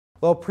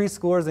Well,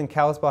 preschoolers in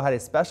Kalispell had a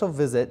special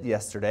visit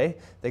yesterday.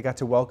 They got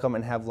to welcome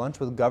and have lunch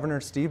with Governor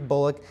Steve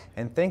Bullock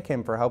and thank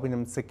him for helping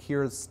them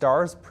secure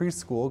STARS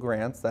preschool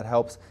grants that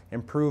helps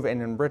improve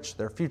and enrich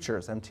their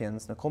futures.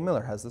 MTN's Nicole Miller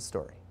has the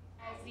story.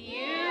 As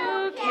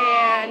you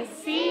can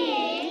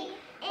see,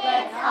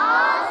 let's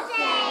all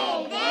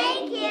say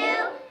thank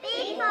you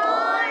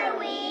before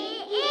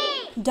we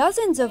eat.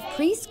 Dozens of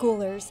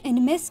preschoolers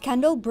in Miss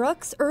Kendall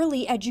Brooks'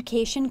 early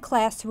education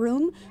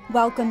classroom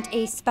welcomed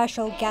a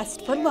special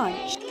guest for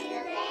lunch.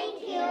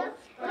 Thank you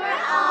for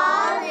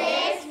all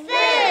this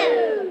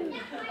food.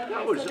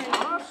 That was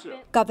awesome.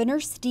 Governor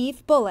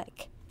Steve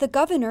Bullock. The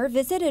governor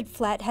visited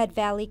Flathead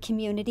Valley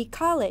Community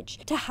College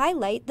to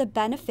highlight the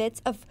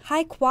benefits of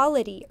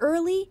high-quality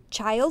early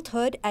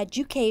childhood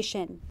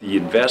education. The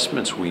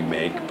investments we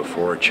make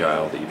before a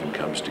child even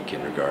comes to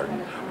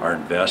kindergarten are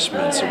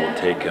investments that will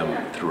take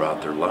them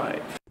throughout their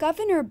life.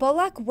 Governor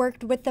Bullock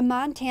worked with the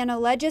Montana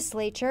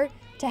legislature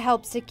to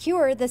help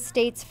secure the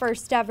state's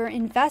first-ever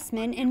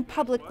investment in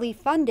publicly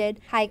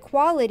funded,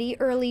 high-quality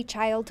early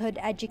childhood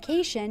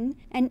education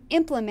and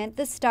implement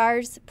the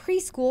STARS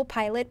preschool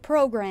pilot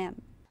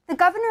program. The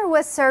governor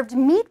was served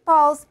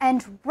meatballs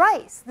and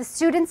rice. The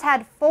students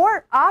had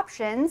 4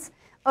 options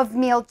of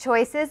meal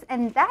choices,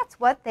 and that's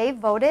what they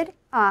voted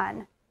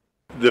on.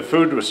 The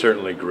food was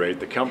certainly great,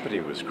 the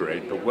company was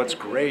great, but what's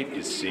great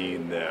is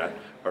seeing that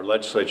our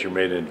legislature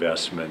made an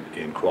investment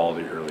in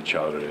quality early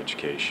childhood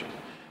education.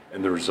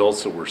 And the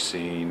results that we're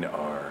seeing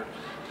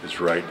is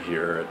right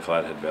here at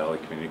Flathead Valley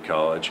Community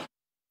College.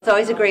 It's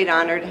always a great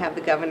honor to have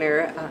the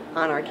governor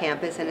on our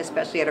campus, and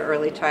especially at our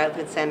early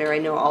childhood center. I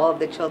know all of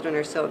the children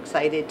are so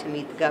excited to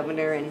meet the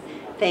governor and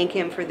thank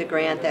him for the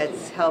grant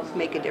that's helped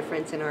make a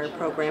difference in our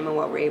program and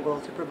what we're able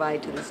to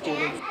provide to the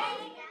students.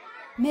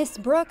 Miss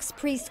Brooks,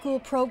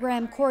 preschool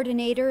program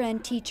coordinator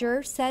and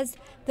teacher, says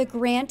the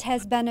grant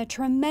has been a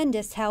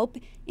tremendous help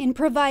in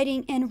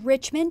providing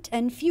enrichment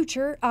and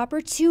future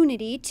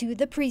opportunity to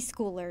the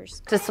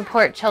preschoolers. To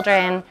support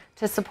children,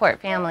 to support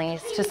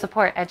families, to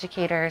support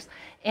educators,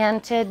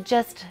 and to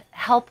just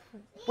help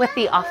with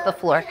the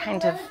off-the-floor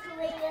kind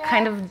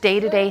of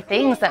day-to-day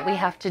things that we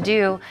have to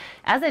do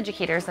as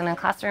educators in a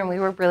classroom. We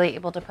were really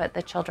able to put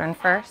the children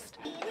first.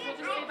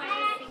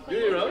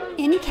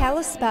 In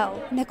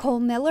Kalispell, Nicole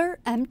Miller,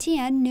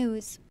 MTN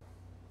News.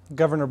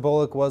 Governor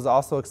Bullock was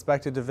also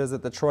expected to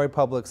visit the Troy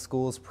Public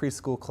Schools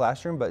preschool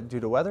classroom, but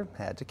due to weather,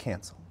 had to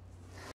cancel.